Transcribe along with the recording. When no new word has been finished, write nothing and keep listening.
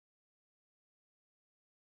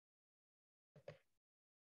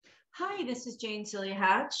Hi, this is Jane Celia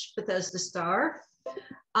Hatch, Bethesda Star.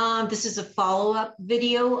 This is a follow-up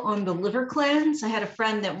video on the liver cleanse. I had a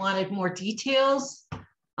friend that wanted more details.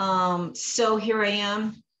 So here I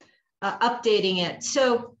am updating it.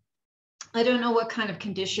 So I don't know what kind of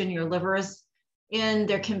condition your liver is in.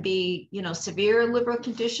 There can be, severe liver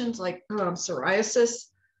conditions like psoriasis.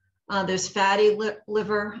 There's fatty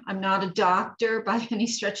liver. I'm not a doctor by any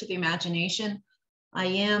stretch of the imagination. I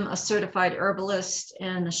am a certified herbalist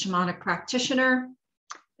and a shamanic practitioner,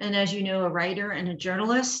 and as you know, a writer and a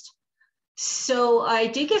journalist. So I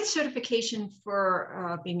did get certification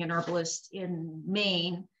for being an herbalist in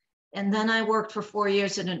Maine, and then I worked for 4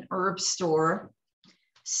 years in an herb store.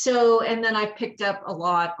 And then I picked up a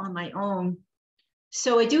lot on my own.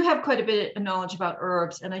 So I do have quite a bit of knowledge about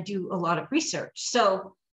herbs, and I do a lot of research.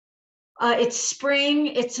 So it's spring.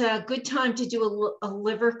 It's a good time to do a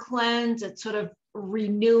liver cleanse. It's sort of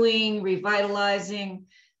renewing, revitalizing.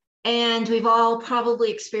 And we've all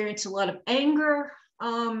probably experienced a lot of anger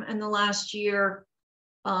in the last year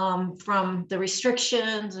from the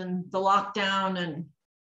restrictions and the lockdown and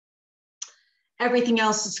everything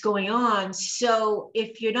else that's going on. So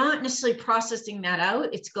if you're not necessarily processing that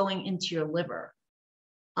out, it's going into your liver,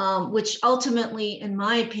 which ultimately, in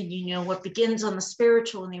my opinion, what begins on the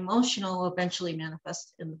spiritual and the emotional will eventually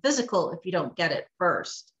manifest in the physical if you don't get it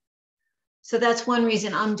first. So that's one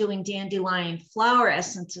reason I'm doing dandelion flower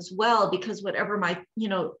essence as well, because whatever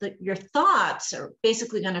your thoughts are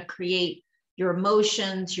basically going to create your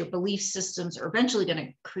emotions, your belief systems are eventually going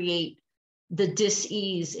to create the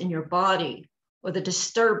dis-ease in your body or the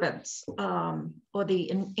disturbance or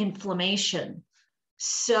the inflammation.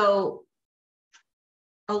 So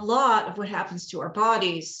a lot of what happens to our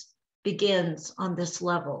bodies begins on this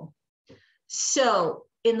level. So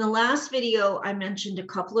in the last video, I mentioned a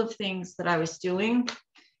couple of things that I was doing.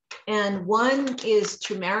 And one is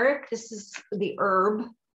turmeric. This is the herb.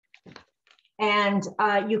 And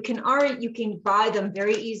you can buy them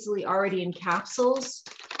very easily already in capsules.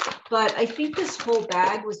 But I think this whole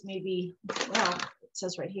bag was maybe, well, it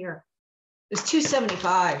says right here, it was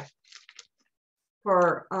 $2.75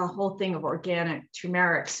 for a whole thing of organic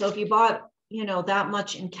turmeric. So if you bought, that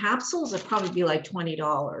much in capsules, it'd probably be like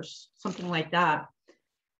 $20, something like that.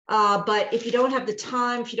 But if you don't have the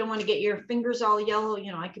time, if you don't want to get your fingers all yellow,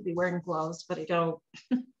 I could be wearing gloves, but I don't.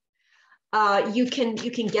 You can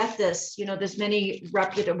get this. There's many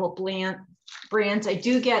reputable brands. I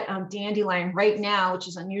do get dandelion right now, which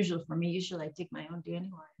is unusual for me. Usually I take my own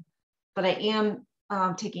dandelion, but I am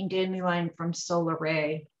taking dandelion from Solar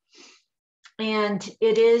Ray, and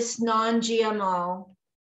it is non-GMO.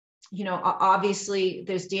 Obviously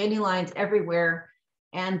there's dandelions everywhere.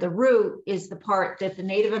 And the root is the part that the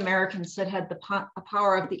Native Americans said had the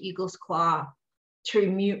power of the eagle's claw to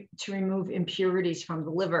remove impurities from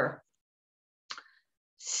the liver.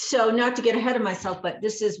 So not to get ahead of myself, but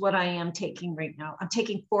this is what I am taking right now. I'm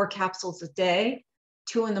taking 4 capsules a day,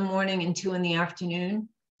 2 in the morning and 2 in the afternoon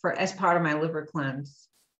as part of my liver cleanse.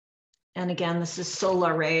 And again, this is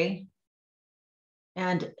Solar Ray.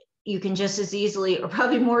 And you can just as easily, or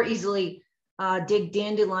probably more easily, dig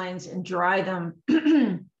dandelions and dry them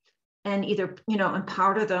and either, and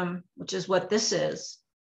powder them, which is what this is,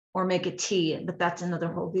 or make a tea. But that's another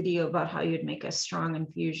whole video about how you'd make a strong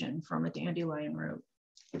infusion from a dandelion root.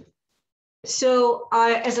 So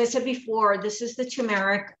as I said before, this is the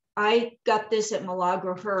turmeric. I got this at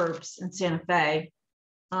Milagro Herbs in Santa Fe.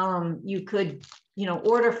 You could,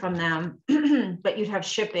 order from them, but you'd have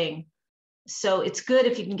shipping. So it's good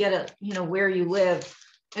if you can get it, where you live.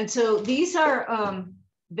 And so these are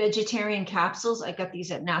vegetarian capsules. I got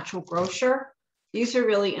these at Natural Grocer. These are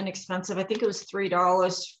really inexpensive. I think it was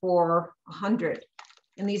 $3 for 100.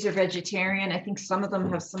 And these are vegetarian. I think some of them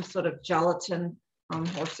have some sort of gelatin from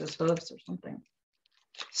horse's hooves or something.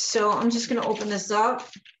 So I'm just going to open this up.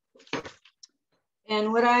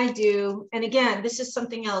 And what I do, and again, this is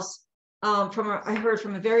something else I heard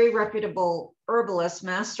from a very reputable herbalist,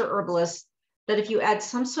 master herbalist, that if you add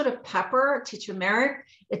some sort of pepper to turmeric,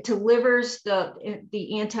 it delivers the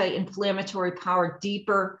anti-inflammatory power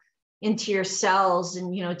deeper into your cells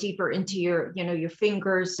and, deeper into your, your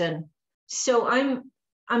fingers. And so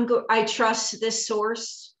I trust this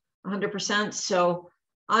source 100%. So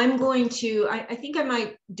I'm going to, I think I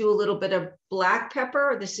might do a little bit of black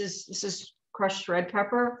pepper. This is crushed red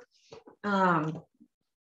pepper.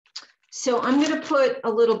 So I'm going to put a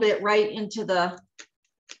little bit right into the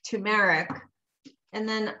turmeric. And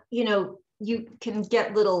then, you can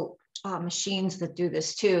get little machines that do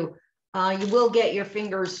this too. You will get your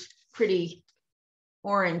fingers pretty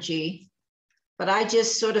orangey, but I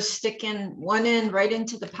just sort of stick one end right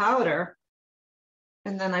into the powder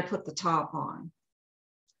and then I put the top on.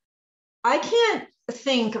 I can't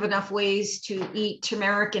think of enough ways to eat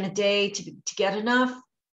turmeric in a day to get enough.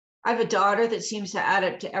 I have a daughter that seems to add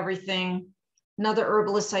it to everything. Another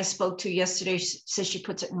herbalist I spoke to yesterday says she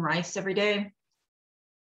puts it in rice every day.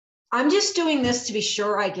 I'm just doing this to be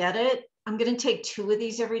sure I get it. I'm going to take 2 of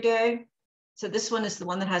these every day. So this one is the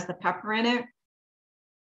one that has the pepper in it.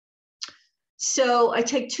 So I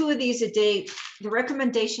take 2 of these a day. The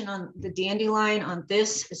recommendation on the dandelion on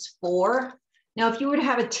this is 4. Now, if you were to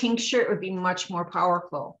have a tincture, it would be much more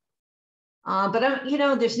powerful. But you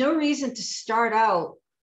know, there's no reason to start out,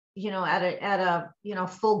 you know, at a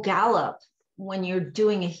full gallop when you're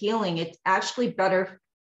doing a healing. It's actually better for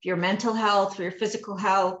your mental health, for your physical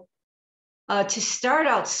health, to start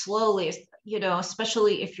out slowly, you know,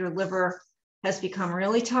 especially if your liver has become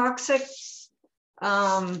really toxic.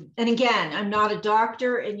 And again, I'm not a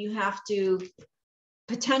doctor, and you have to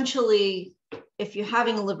potentially, if you're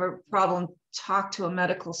having a liver problem, talk to a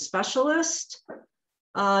medical specialist.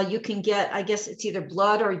 You can get, I guess it's either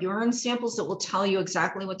blood or urine samples that will tell you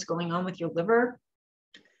exactly what's going on with your liver.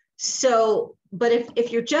 So, but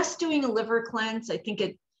if you're just doing a liver cleanse, I think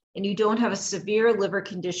and you don't have a severe liver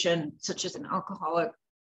condition, such as an alcoholic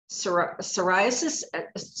cirrhosis,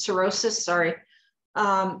 sorry,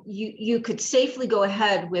 you could safely go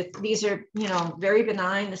ahead with, these are, you know, very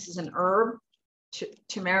benign. This is an herb,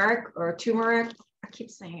 turmeric. I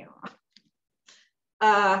keep saying it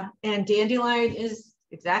wrong. And dandelion is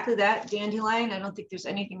exactly that, dandelion. I don't think there's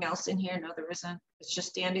anything else in here. No, there isn't. It's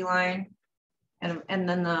just dandelion. And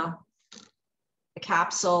then the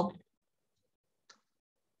capsule.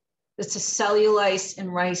 It's a cellulose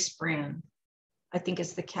and rice bran, I think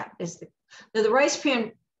is the rice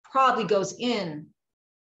bran probably goes in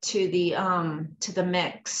to the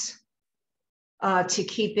mix to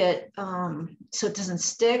keep it so it doesn't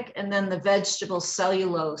stick. And then the vegetable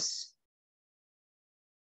cellulose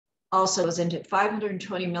also goes into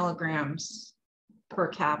 520 milligrams per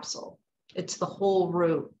capsule. It's the whole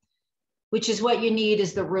root, which is what you need,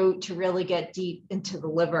 is the root to really get deep into the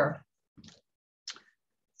liver.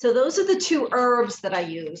 So those are the 2 herbs that I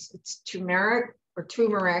use. It's turmeric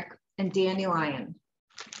and dandelion.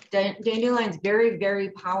 Dandelion is very, very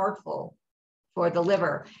powerful for the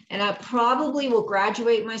liver. And I probably will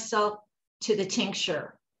graduate myself to the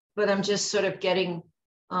tincture, but I'm just sort of getting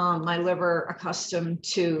my liver accustomed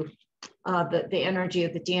to the energy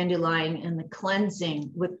of the dandelion and the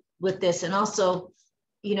cleansing with this. And also,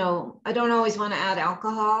 you know, I don't always want to add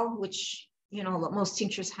alcohol, which, you know, most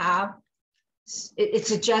tinctures have.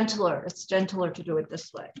 It's gentler to do it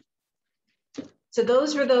this way. So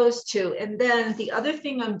those were those 2. And then the other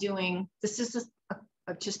thing I'm doing, this is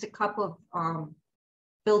just a cup of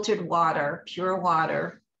filtered water, pure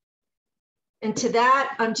water. And to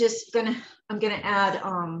that, I'm gonna add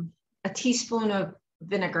a teaspoon of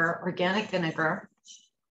vinegar, organic vinegar,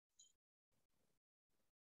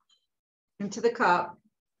 into the cup.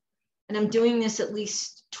 And I'm doing this at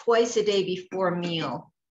least twice a day before a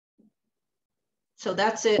meal. So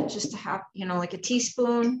that's it, just to have, you know, like a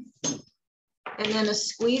teaspoon, and then a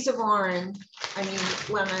squeeze of lemons.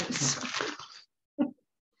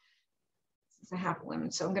 It's a half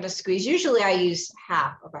lemon, so I'm going to squeeze. Usually I use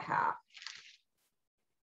half of a half.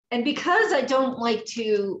 And because I don't like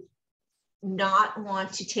to not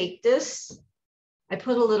want to take this, I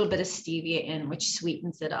put a little bit of stevia in, which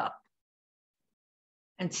sweetens it up.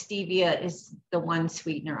 And stevia is the one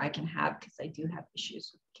sweetener I can have because I do have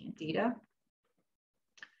issues with candida.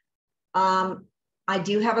 I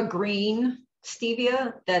do have a green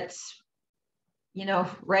stevia that's, you know,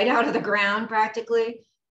 right out of the ground practically.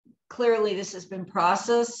 Clearly this has been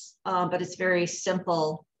processed, but it's very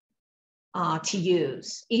simple to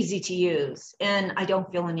use, easy to use, and I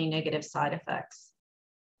don't feel any negative side effects.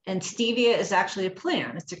 And stevia is actually a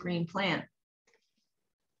plant. It's a green plant.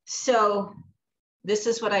 So this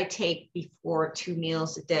is what I take before 2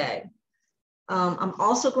 meals a day. I'm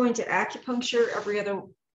also going to acupuncture every other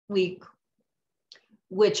week,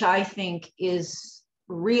 which I think is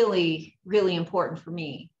really, really important for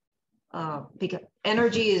me, because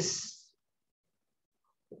energy is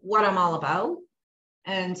what I'm all about.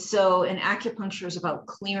 And so, and acupuncture is about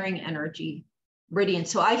clearing energy, meridian.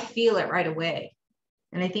 So I feel it right away.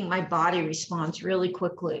 And I think my body responds really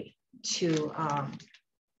quickly to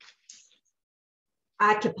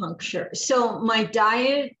acupuncture. So my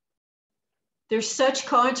diet, there's such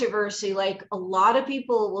controversy. Like a lot of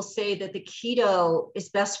people will say that the keto is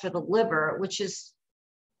best for the liver, which is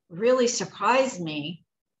really surprised me,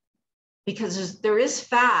 because there is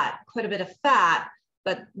fat, quite a bit of fat,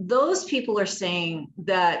 But those people are saying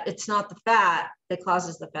that it's not the fat that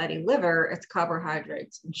causes the fatty liver, it's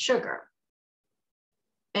carbohydrates and sugar.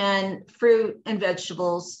 And fruit and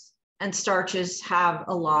vegetables and starches have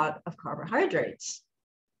a lot of carbohydrates.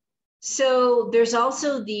 So there's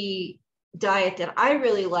also the diet that I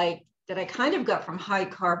really like that I kind of got from High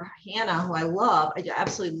Carb Hannah, who I love. I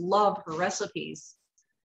absolutely love her recipes.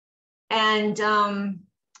 And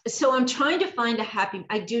so I'm trying to find a happy,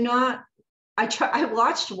 I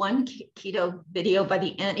watched one keto video. By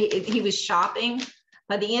the end, he was shopping.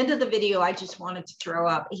 By the end of the video, I just wanted to throw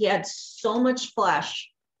up. He had so much flesh.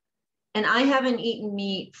 And I haven't eaten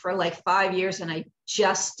meat for like 5 years. And I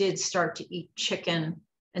just did start to eat chicken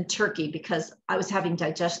and turkey because I was having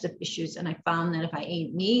digestive issues. And I found that if I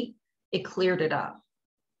ate meat, it cleared it up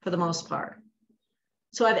for the most part.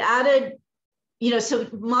 So I've added, so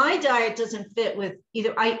my diet doesn't fit with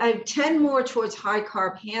either. I tend more towards High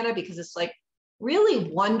Carb Hannah because it's like really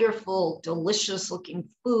wonderful, delicious looking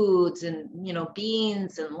foods and,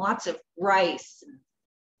 beans and lots of rice and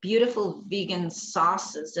beautiful vegan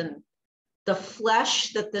sauces and the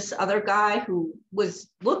flesh that this other guy who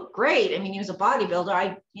looked great. I mean, he was a bodybuilder.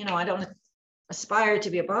 I don't aspire to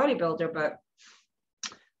be a bodybuilder, but,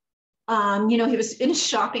 he was in his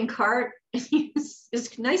shopping cart. He was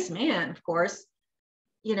a nice man, of course,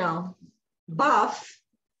 buff.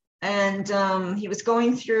 And he was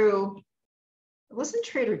going through, it wasn't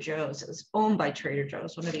Trader Joe's. It was owned by Trader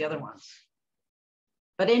Joe's, one of the other ones.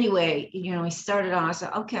 But anyway, he started on, I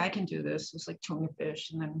said, okay, I can do this. It was like tuna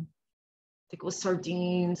fish. And then I think it was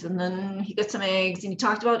sardines. And then he got some eggs and he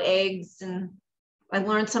talked about eggs. And I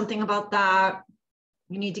learned something about that.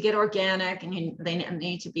 You need to get organic and they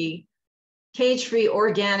need to be cage-free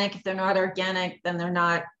organic. If they're not organic, then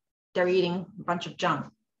they're eating a bunch of junk,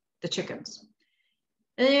 the chickens.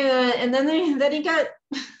 And then he got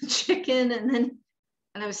chicken and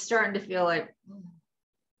I was starting to feel like,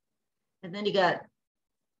 and then he got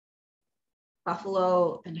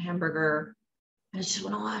buffalo and hamburger. And it just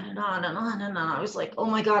went on and on and on and on. I was like, oh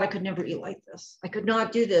my God, I could never eat like this. I could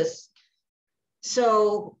not do this.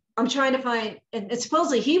 So I'm trying to find, and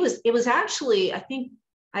supposedly it was actually, I think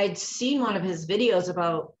I'd seen one of his videos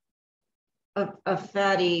about a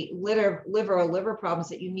fatty liver or liver problems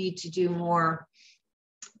that you need to do more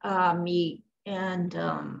meat and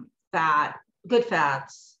good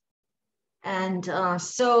fats. And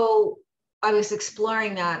so I was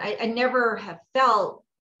exploring that. I never have felt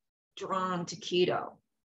drawn to keto.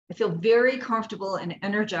 I feel very comfortable and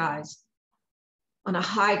energized on a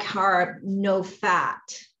high carb, no fat.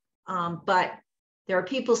 But there are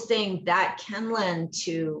people saying that can lend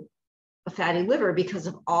to a fatty liver because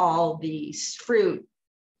of all these fruit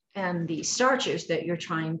and the starches that you're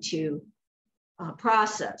trying to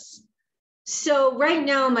process. So right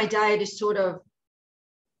now my diet is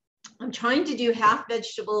I'm trying to do half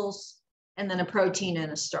vegetables and then a protein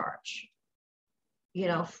and a starch,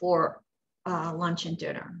 for lunch and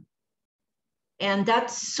dinner. And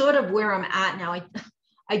that's sort of where I'm at now.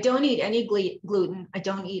 I don't eat any gluten. I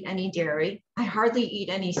don't eat any dairy. I hardly eat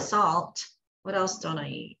any salt. What else don't I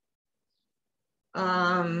eat?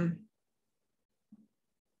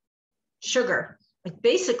 Sugar. I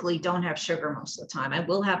basically don't have sugar most of the time. I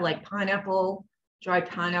will have like pineapple, dried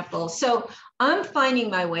pineapple. So I'm finding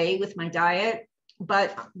my way with my diet,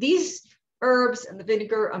 but these herbs and the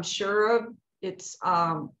vinegar, I'm sure of, it's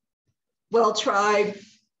well-tried,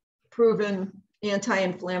 proven,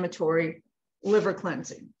 anti-inflammatory, liver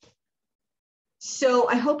cleansing. So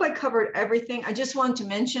I hope I covered everything. I just wanted to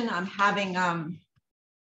mention I'm having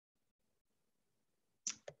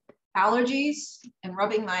allergies and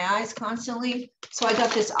rubbing my eyes constantly. So I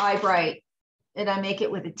got this Eye Bright and I make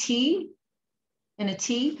it with a tea.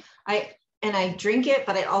 I drink it,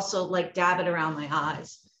 but I also like dab it around my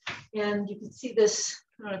eyes. And you can see this,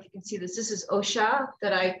 I don't know if you can see this. This is Osha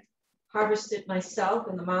that I harvested myself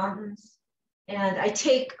in the mountains. And I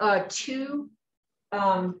take 2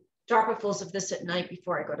 dropperfuls of this at night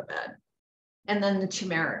before I go to bed. And then the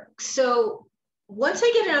turmeric. So once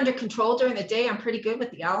I get it under control during the day, I'm pretty good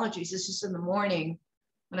with the allergies. It's just in the morning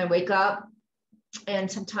when I wake up.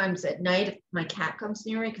 And sometimes at night, if my cat comes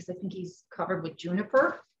near me, because I think he's covered with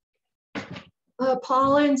juniper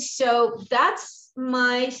pollen. So that's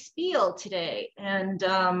my spiel today. And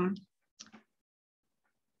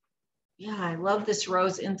yeah, I love this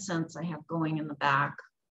rose incense I have going in the back.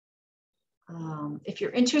 If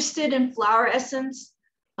you're interested in flower essence,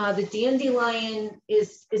 the dandelion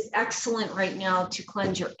is excellent right now to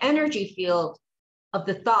cleanse your energy field of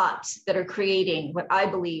the thoughts that are creating what I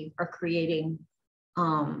believe are creating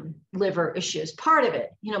liver issues. Part of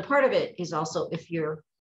it is also if you're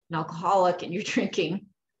an alcoholic and you're drinking,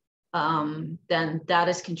 then that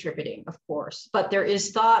is contributing, of course. But there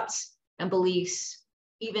is thoughts and beliefs,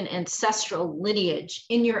 even ancestral lineage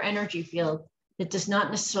in your energy field that does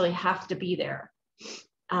not necessarily have to be there,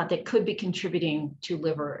 that could be contributing to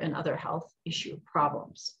liver and other health issue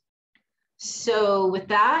problems. So with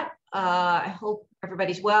that, I hope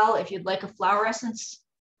everybody's well. If you'd like a flower essence,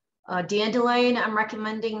 dandelion, I'm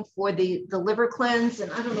recommending for the liver cleanse.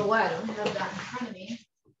 And I don't know why I don't have that in front of me.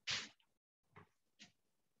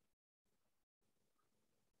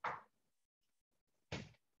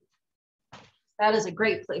 That is a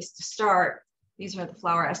great place to start. These are the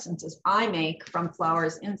flower essences I make from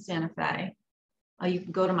flowers in Santa Fe. You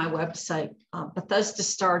can go to my website,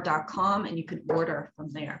 BethesdaStar.com, and you can order from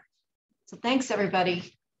there. So thanks,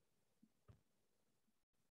 everybody.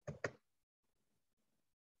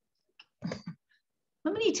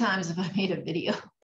 How many times have I made a video?